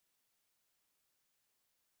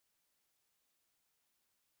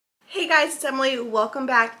Hey guys, it's Emily. Welcome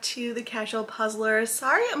back to The Casual Puzzler.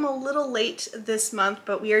 Sorry I'm a little late this month,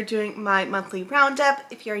 but we are doing my monthly roundup.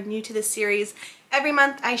 If you're new to this series, every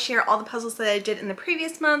month I share all the puzzles that I did in the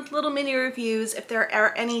previous month, little mini reviews, if there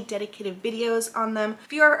are any dedicated videos on them.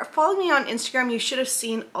 If you are following me on Instagram, you should have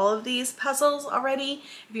seen all of these puzzles already.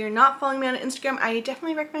 If you're not following me on Instagram, I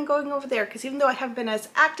definitely recommend going over there because even though I haven't been as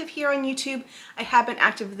active here on YouTube, I have been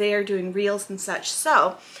active there doing reels and such.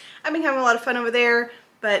 So I've been having a lot of fun over there.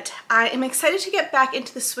 But I am excited to get back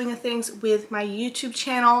into the swing of things with my YouTube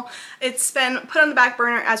channel. It's been put on the back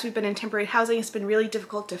burner as we've been in temporary housing. It's been really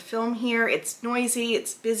difficult to film here. It's noisy,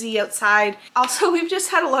 it's busy outside. Also, we've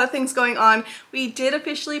just had a lot of things going on. We did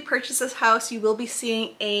officially purchase this house. You will be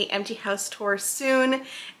seeing an empty house tour soon.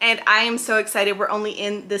 And I am so excited. We're only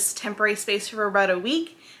in this temporary space for about a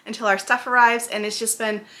week until our stuff arrives, and it's just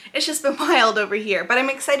been wild over here. But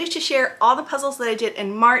I'm excited to share all the puzzles that I did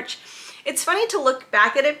in March. It's funny to look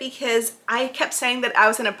back at it because I kept saying that I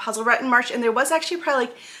was in a puzzle rut in March, and there was actually probably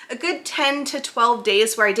like a good 10 to 12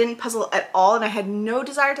 days where I didn't puzzle at all and I had no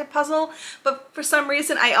desire to puzzle, but for some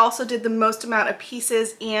reason I also did the most amount of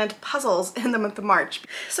pieces and puzzles in the month of March.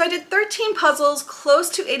 So I did 13 puzzles, close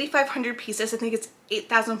to 8,500 pieces. I think it's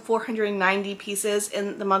 8,490 pieces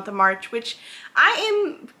in the month of March, which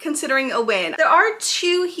I am considering a win. There are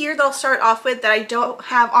two here that I'll start off with that I don't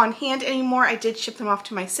have on hand anymore. I did ship them off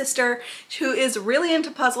to my sister, who is really into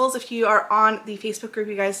puzzles. If you are on the Facebook group,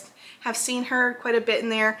 you guys have seen her quite a bit in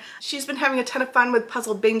there. She's been having a ton of fun with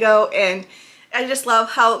Puzzle Bingo, and I just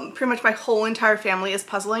love how pretty much my whole entire family is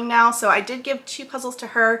puzzling now. So I did give two puzzles to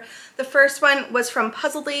her. The first one was from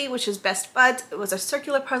Puzzledly, which is Best Buds. It was a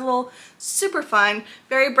circular puzzle, super fun,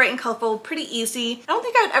 very bright and colorful, pretty easy. I don't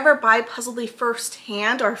think I would ever buy Puzzledly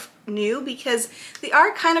firsthand or new because they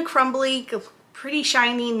are kind of crumbly, pretty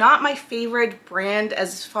shiny, not my favorite brand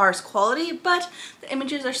as far as quality, but the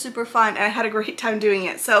images are super fun and I had a great time doing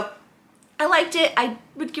it. So I liked it. I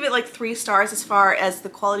would give it like 3 stars as far as the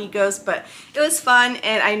quality goes, but it was fun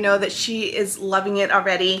and I know that she is loving it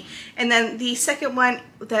already. And then the second one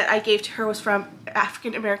that I gave to her was from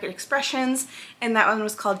African American Expressions, and that one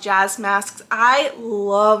was called Jazz Masks. I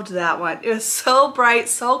loved that one. It was so bright,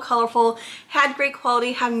 so colorful, had great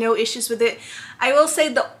quality, have no issues with it. I will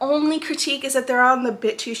say the only critique is that they're on the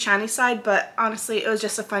bit too shiny side, but honestly it was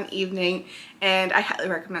just a fun evening and I highly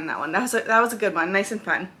recommend that one. That was a good one, nice and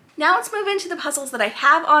fun. Now let's move into the puzzles that I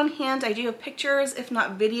have on hand. I do have pictures, if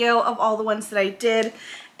not video, of all the ones that I did.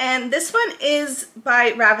 And this one is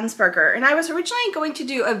by Ravensburger. And I was originally going to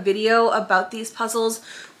do a video about these puzzles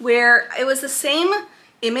where it was the same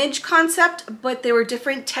image concept, but they were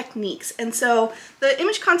different techniques. And so the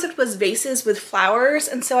image concept was vases with flowers.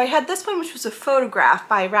 And so I had this one, which was a photograph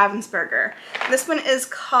by Ravensburger. This one is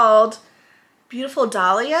called Beautiful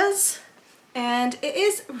Dalhias. And it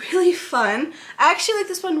is really fun. I actually like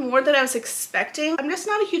this one more than I was expecting. I'm just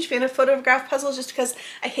not a huge fan of photograph puzzles just because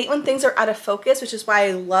I hate when things are out of focus, which is why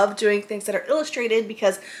I love doing things that are illustrated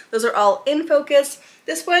because those are all in focus.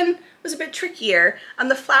 This one was a bit trickier.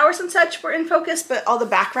 The flowers and such were in focus, but all the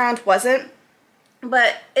background wasn't.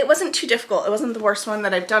 But it wasn't too difficult. It wasn't the worst one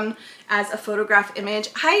that I've done as a photograph image.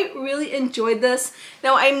 I really enjoyed this.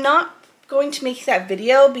 Now, I'm not going to make that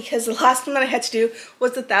video because the last one that I had to do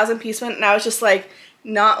was the 1,000-piece one, and I was just like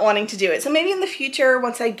not wanting to do it. So maybe in the future,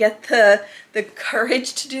 once I get the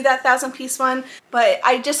courage to do that 1,000-piece one, but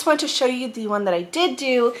I just want to show you the one that I did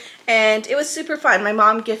do, and it was super fun. My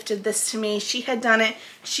mom gifted this to me. She had done it.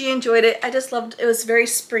 She enjoyed it. I just loved it. It was very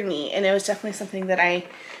springy, and it was definitely something that I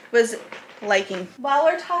was liking. While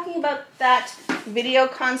we're talking about that video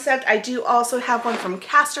concept, I do also have one from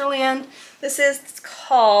Casterland. This is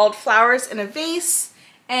called Flowers in a Vase,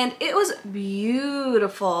 and it was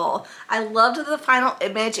beautiful. I loved the final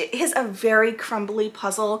image. It is a very crumbly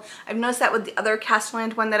puzzle. I've noticed that with the other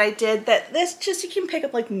Casterland one that I did, that this just, you can pick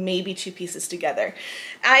up like maybe 2 pieces together.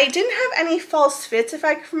 I didn't have any false fits if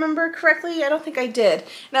I remember correctly. I don't think I did.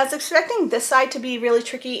 And I was expecting this side to be really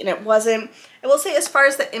tricky and it wasn't. I will say as far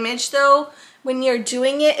as the image though, when you're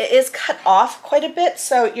doing it, it is cut off quite a bit,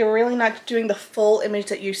 so you're really not doing the full image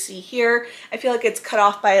that you see here. I feel like it's cut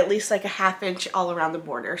off by at least like a 1/2 inch all around the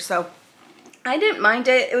border, so I didn't mind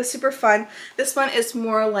it. It was super fun. This one is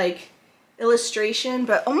more like illustration,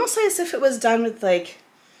 but almost as if it was done with like,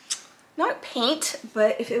 not paint,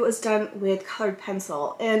 but if it was done with colored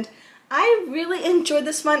pencil. And I really enjoyed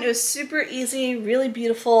this one. It was super easy, really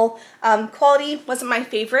beautiful. Quality wasn't my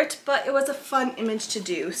favorite, but it was a fun image to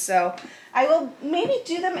do. So I will maybe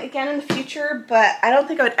do them again in the future, but I don't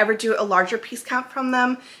think I would ever do a larger piece count from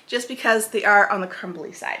them just because they are on the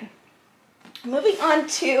crumbly side. Moving on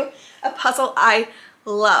to a puzzle I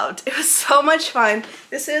loved. It was so much fun.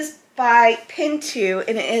 This is by Pintoo,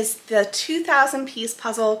 and it is the 2,000 piece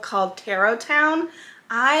puzzle called Tarot Town.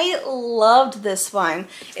 I loved this one.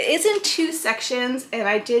 It is in 2 sections, and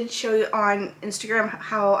I did show you on Instagram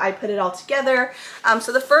how I put it all together.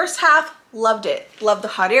 So the first half, loved it. Loved the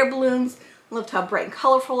hot air balloons, loved how bright and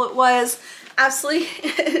colorful it was. Absolutely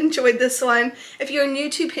enjoyed this one. If you're new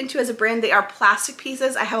to Pintoo as a brand, they are plastic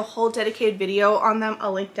pieces. I have a whole dedicated video on them.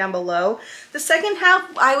 I'll link down below. The second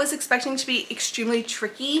half I was expecting to be extremely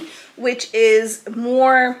tricky, which is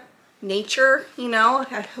more nature, you know.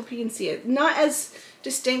 I hope you can see it. Not as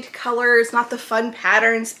distinct colors, not the fun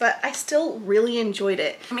patterns, but I still really enjoyed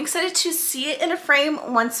it. I'm excited to see it in a frame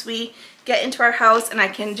once we get into our house and I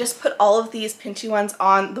can just put all of these Pintoo ones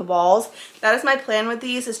on the walls. That is my plan with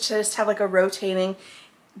these, is to just have like a rotating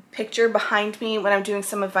picture behind me when I'm doing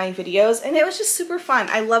some of my videos, and it was just super fun.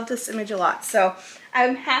 I love this image a lot, so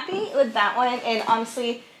I'm happy with that one, and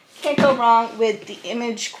honestly can't go wrong with the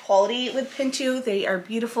image quality with Pintoo. They are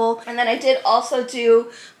beautiful. And then I did also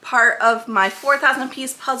do part of my 4,000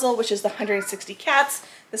 piece puzzle, which is the 160 cats.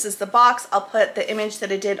 This is the box. I'll put the image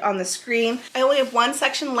that I did on the screen. I only have 1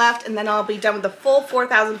 section left, and then I'll be done with the full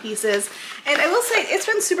 4,000 pieces. And I will say it's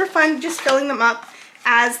been super fun just filling them up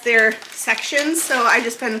as their sections. So I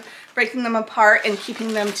just been breaking them apart and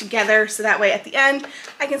keeping them together, so that way at the end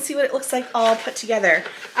I can see what it looks like all put together.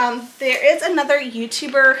 There is another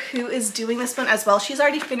YouTuber who is doing this one as well. She's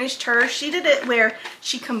already finished hers. She did it where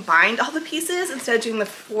she combined all the pieces instead of doing the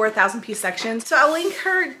 4,000 piece sections. So I'll link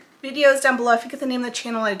her videos down below. I forget the name of the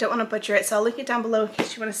channel. I don't want to butcher it, so I'll link it down below in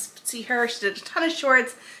case you want to see her. She did a ton of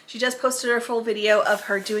shorts. She just posted her full video of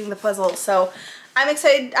her doing the puzzle, so I'm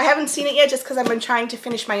excited. I haven't seen it yet just because I've been trying to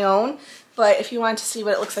finish my own, but if you want to see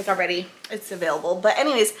what it looks like already, it's available. But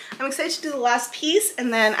anyways, I'm excited to do the last piece,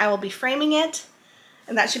 and then I will be framing it,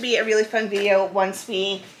 and that should be a really fun video once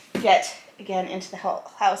we get again into the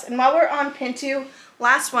house. And while we're on Pintoo,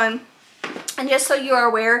 last one, and just so you are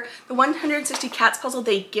aware, the 160 cats puzzle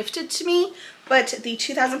they gifted to me, but the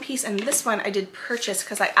 2,000 piece and this one I did purchase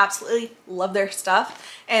because I absolutely love their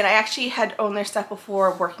stuff, and I actually had owned their stuff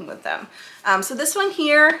before working with them. So this one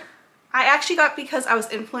here, I actually got because I was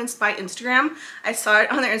influenced by Instagram. I saw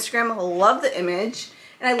it on their Instagram, I love the image,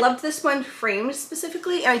 and I loved this one framed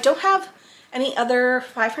specifically, and I don't have any other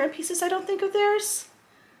 500 pieces I don't think of theirs.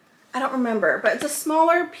 I don't remember, but it's a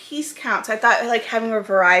smaller piece count, so I thought like having a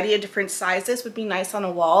variety of different sizes would be nice on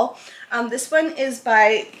a wall. This one is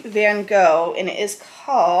by Van Gogh, and this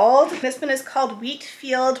one is called Wheat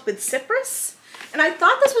Field with Cypress. And I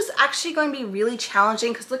thought this was actually going to be really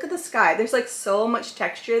challenging because look at the sky. There's like so much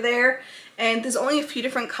texture there, and there's only a few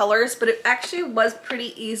different colors, but it actually was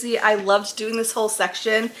pretty easy. I loved doing this whole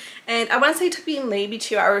section, and I want to say it took me maybe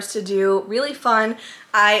 2 hours to do. Really fun.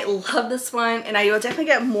 I love this one, and I will definitely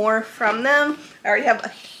get more from them. I already have a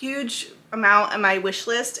huge amount on my wish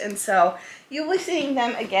list, and so you'll be seeing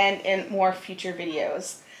them again in more future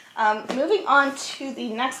videos. Moving on to the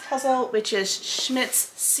next puzzle, which is Schmidt's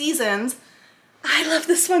Seasons. I love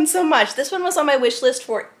this one so much. This one was on my wish list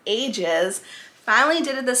for ages. Finally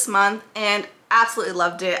did it this month and absolutely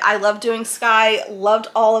loved it. I love doing sky, loved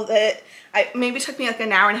all of it. Maybe it took me like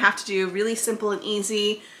an hour and a half to do, really simple and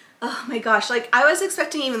easy. Oh my gosh, like I was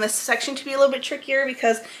expecting even this section to be a little bit trickier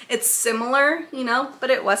because it's similar, you know, but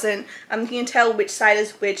it wasn't. You can tell which side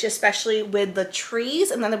is which, especially with the trees,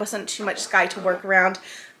 and then there wasn't too much sky to work around.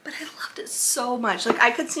 But I loved it so much. Like I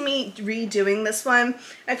could see me redoing this one.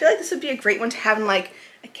 I feel like this would be a great one to have in like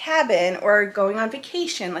a cabin or going on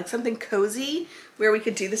vacation, like something cozy where we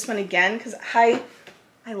could do this one again, because I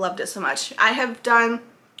loved it so much. I have done,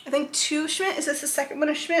 I think 2 Schmidt. Is this the second one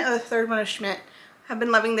of Schmidt or the third one of Schmidt? I've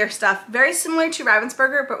been loving their stuff. Very similar to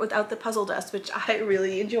Ravensburger, but without the puzzle dust, which I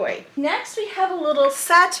really enjoy. Next, we have a little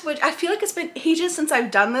set, which I feel like it's been ages since I've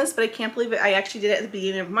done this, but I can't believe it. I actually did it at the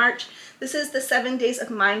beginning of March. This is the 7 Days of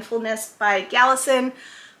Mindfulness by Galison.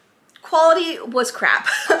 Quality was crap.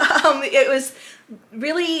 It was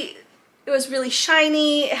really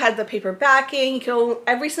shiny. It had the paper backing. You could,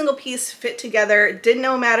 every single piece fit together. It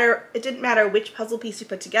didn't matter which puzzle piece you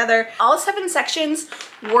put together. All 7 sections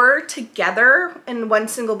were together in one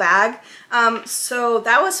single bag. So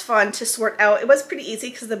that was fun to sort out. It was pretty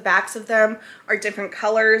easy because the backs of them are different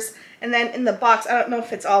colors. And then in the box, I don't know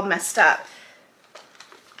if it's all messed up.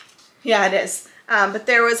 Yeah, it is. But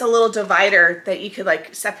there was a little divider that you could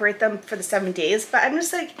like separate them for the 7 days. But I'm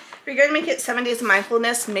just like, if you're going to make it 7 days of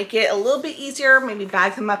mindfulness, make it a little bit easier. Maybe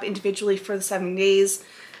bag them up individually for the 7 days.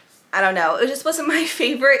 I don't know. It just wasn't my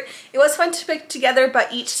favorite. It was fun to pick together,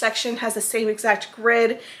 but each section has the same exact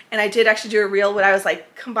grid. And I did actually do a reel when I was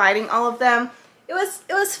like combining all of them.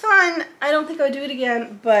 it was fun. I don't think I would do it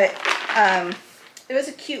again, but it was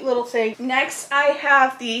a cute little thing. Next, I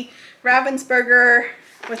have the Ravensburger,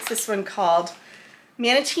 what's this one called?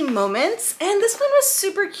 Manatee Moments, and this one was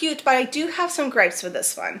super cute, but I do have some gripes with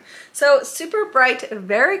this one. So super bright,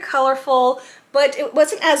 very colorful, but it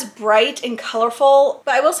wasn't as bright and colorful.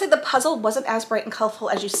 But I will say the puzzle wasn't as bright and colorful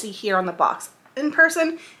as you see here on the box. In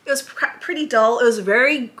person, it was pretty dull. It was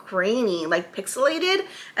very grainy, like pixelated,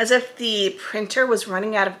 as if the printer was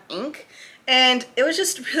running out of ink. And it was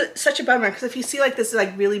just really, such a bummer, because if you see like this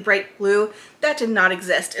like really bright blue, that did not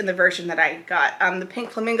exist in the version that I got. The pink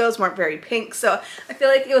flamingos weren't very pink, so I feel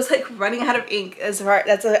like it was like running out of ink as far,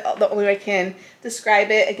 that's the only way I can describe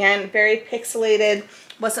it. Again, very pixelated,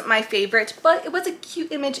 wasn't my favorite, but it was a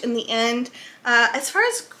cute image in the end. As far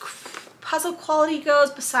as puzzle quality goes,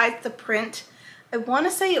 besides the print, I want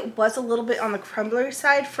to say it was a little bit on the crumbler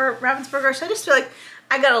side for Ravensburger, so I just feel like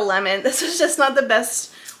I got a lemon. This was just not the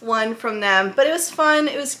best one from them, but it was fun,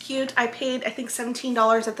 it was cute. I paid I think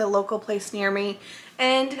 $17 at the local place near me,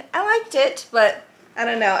 and I liked it, but I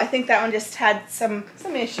don't know, I think that one just had some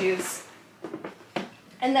issues.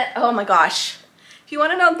 And then, oh my gosh, if you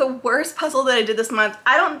want to know the worst puzzle that I did this month,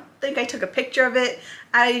 I don't think I took a picture of it,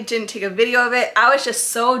 I didn't take a video of it, I was just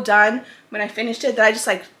so done when I finished it that I just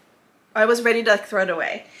like, I was ready to like throw it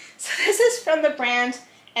away. So this is from the brand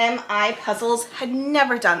MI Puzzles. Had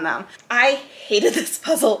never done them. I hated this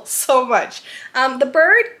puzzle so much. The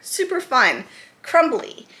bird, super fun,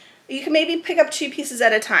 crumbly. You can maybe pick up 2 pieces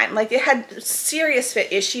at a time. Like, it had serious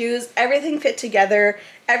fit issues. Everything fit together.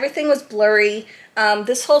 Everything was blurry.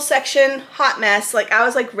 This whole section, hot mess. Like, I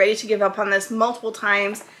was like ready to give up on this multiple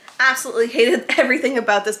times. Absolutely hated everything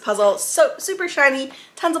about this puzzle. So super shiny,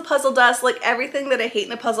 tons of puzzle dust. Like, everything that I hate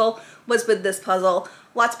in a puzzle was with this puzzle.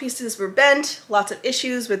 Lots of pieces were bent, lots of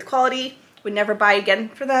issues with quality. Would never buy again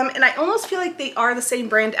for them. And I almost feel like they are the same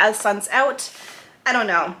brand as Sun's Out. I don't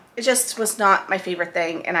know. It just was not my favorite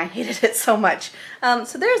thing, and I hated it so much.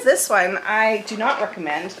 So there's this one. I do not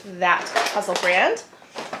recommend that puzzle brand.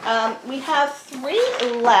 We have 3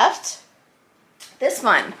 left. This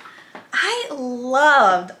one. I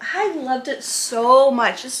loved it so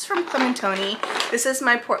much. This is from Clementoni. This is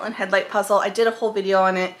my Portland Headlight puzzle. I did a whole video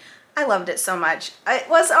on it. I loved it so much. It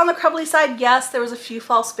was on the crumbly side, yes, there was a few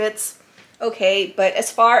false bits, okay, but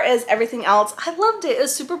as far as everything else, I loved it. It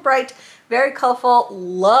was super bright, very colorful,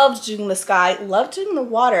 loved doing the sky, loved doing the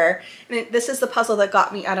water, and this is the puzzle that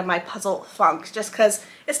got me out of my puzzle funk, just because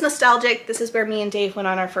it's nostalgic. This is where me and Dave went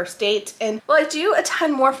on our first date, and will I do a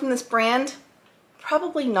ton more from this brand?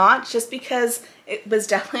 Probably not, just because it was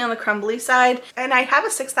definitely on the crumbly side, and I have a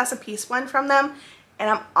 6,000 piece one from them, and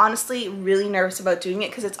I'm honestly really nervous about doing it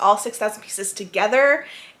because it's all 6,000 pieces together,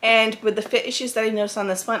 and with the fit issues that I noticed on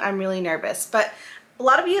this one, I'm really nervous. But a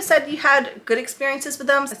lot of you said you had good experiences with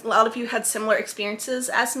them. A lot of you had similar experiences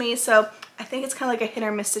as me, so I think it's kind of like a hit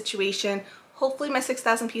or miss situation. Hopefully my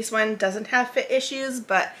 6,000 piece one doesn't have fit issues,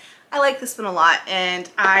 but I like this one a lot, and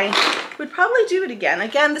I would probably do it again.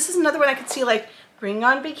 Again, this is another one I could see like bringing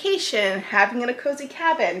on vacation, having in a cozy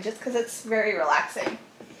cabin, just because it's very relaxing.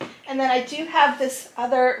 And then I do have this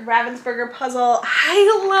other Ravensburger puzzle.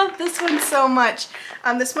 I love this one so much.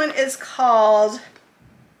 This one is called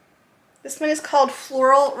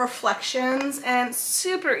Floral Reflections, and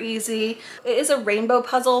super easy. It is a rainbow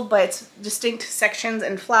puzzle, but it's distinct sections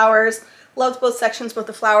and flowers. Loved both sections, both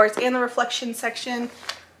the flowers and the reflection section.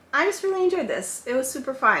 I just really enjoyed this. It was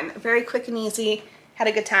super fun, very quick and easy. Had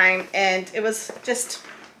a good time, and it was just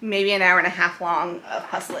maybe an hour and a half long of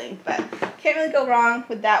puzzling, but can't really go wrong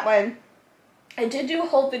with that one. I did do a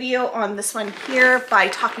whole video on this one here by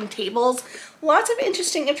Talking Tables. Lots of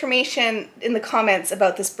interesting information in the comments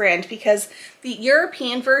about this brand, because the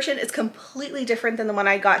European version is completely different than the one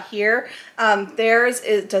I got here. Theirs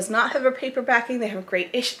does not have a paper backing. They have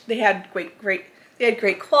they had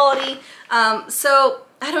great quality. So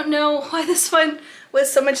I don't know why this one was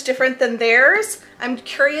so much different than theirs. I'm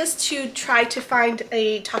curious to try to find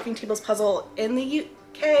a Talking Tables puzzle in the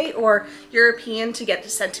UK or European to get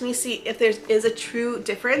sent to me, see if there is a true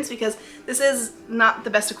difference, because this is not the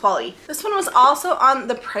best of quality. This one was also on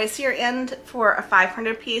the pricier end for a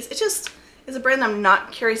 500 piece. It just is a brand I'm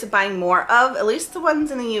not curious of buying more of, at least the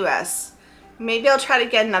ones in the US. Maybe I'll try to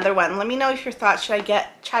get another one. Let me know your thoughts. Should I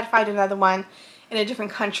try to find another one in a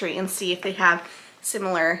different country and see if they have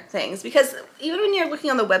similar things? Because even when you're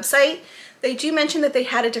looking on the website, they do mention that they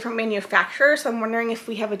had a different manufacturer, so I'm wondering if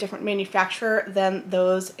we have a different manufacturer than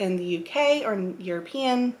those in the UK or in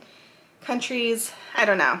European countries. I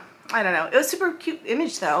don't know. It was a super cute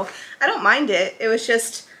image though. I don't mind it. It was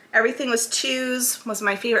just, Everything was 2s, was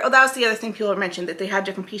my favorite. Oh, that was the other thing people mentioned, that they had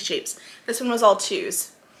different piece shapes. This one was all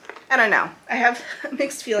 2s. I don't know. I have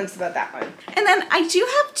mixed feelings about that one. And then I do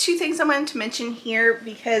have 2 things I wanted to mention here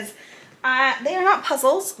because they are not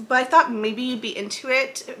puzzles, but I thought maybe you'd be into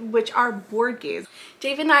it, which are board games.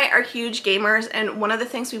 Dave and I are huge gamers, and one of the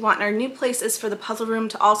things we want in our new place is for the puzzle room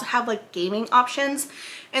to also have like gaming options.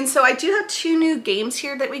 And so I do have 2 new games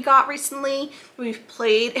here that we got recently, we've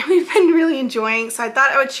played, and we've been really enjoying, so I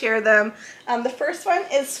thought I would share them. The first one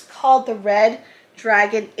is called the Red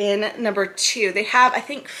Dragon Inn number 2. They have, I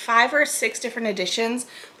think, 5 or 6 different editions.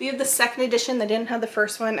 We have the second edition. They didn't have the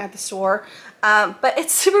first one at the store, but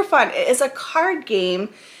it's super fun. It is a card game,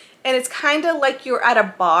 and it's kind of like you're at a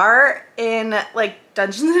bar in like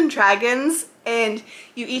Dungeons and Dragons, and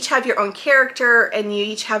you each have your own character, and you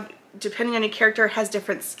each have, depending on your character, has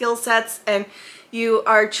different skill sets, and you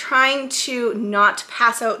are trying to not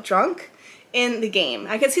pass out drunk in the game.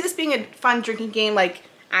 I can see this being a fun drinking game, like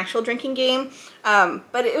actual drinking game,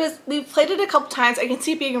 but we've played it a couple times. I can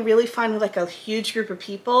see it being really fun with like a huge group of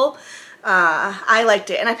people. I liked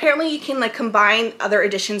it, and apparently you can like combine other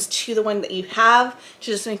editions to the one that you have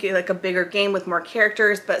to just make it like a bigger game with more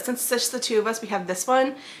characters, but since it's just the 2 of us, we have this one,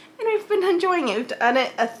 and we've been enjoying it. We've done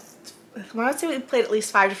it when I would say we've played at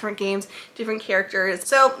least 5 different games, different characters,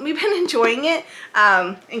 so we've been enjoying it,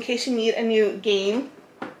 in case you need a new game.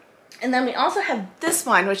 And then we also have this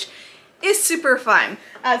one, which is super fun.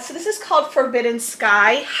 So this is called Forbidden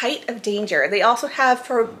Sky, Height of Danger. They also have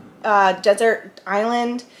for Desert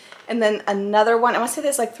Island, and then another one. I want to say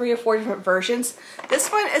there's like 3 or 4 different versions. This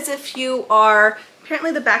one is if you are,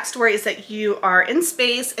 apparently the backstory is that you are in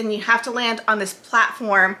space and you have to land on this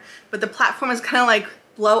platform, but the platform is kind of like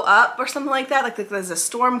blow up or something like that, like there's a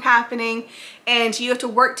storm happening, and you have to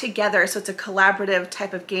work together. So it's a collaborative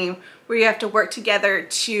type of game where you have to work together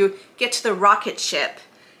to get to the rocket ship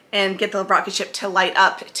and get the rocket ship to light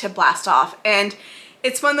up to blast off. And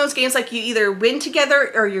it's one of those games like you either win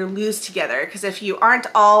together or you lose together, because if you aren't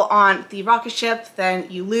all on the rocket ship,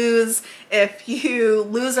 then you lose. If you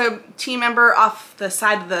lose a team member off the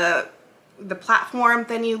side of the platform,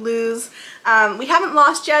 then you lose. We haven't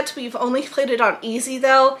lost yet. We've only played it on easy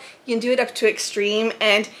though. You can do it up to extreme,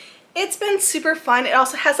 and it's been super fun. It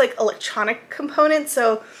also has like electronic components,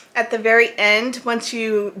 so at the very end, once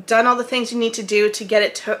you've done all the things you need to do to get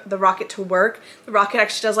it to the rocket to work, the rocket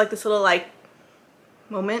actually does like this little like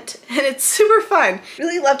moment, and it's super fun.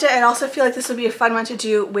 Really loved it. I also feel like this would be a fun one to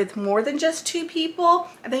do with more than just 2 people.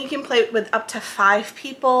 I think you can play it with up to 5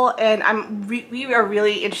 people, and we are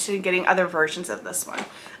really interested in getting other versions of this one.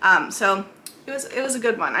 So it was a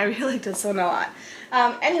good one. I really liked this one a lot.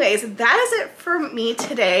 Anyways, that is it for me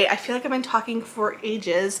today. I feel like I've been talking for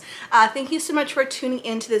ages. Thank you so much for tuning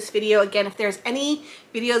into this video. Again, if there's any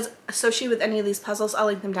videos associated with any of these puzzles, I'll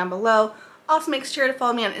link them down below. Also, make sure to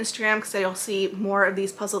follow me on Instagram because you'll see more of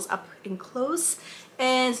these puzzles up and close.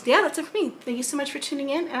 And yeah, that's it for me. Thank you so much for tuning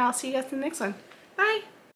in, and I'll see you guys in the next one. Bye!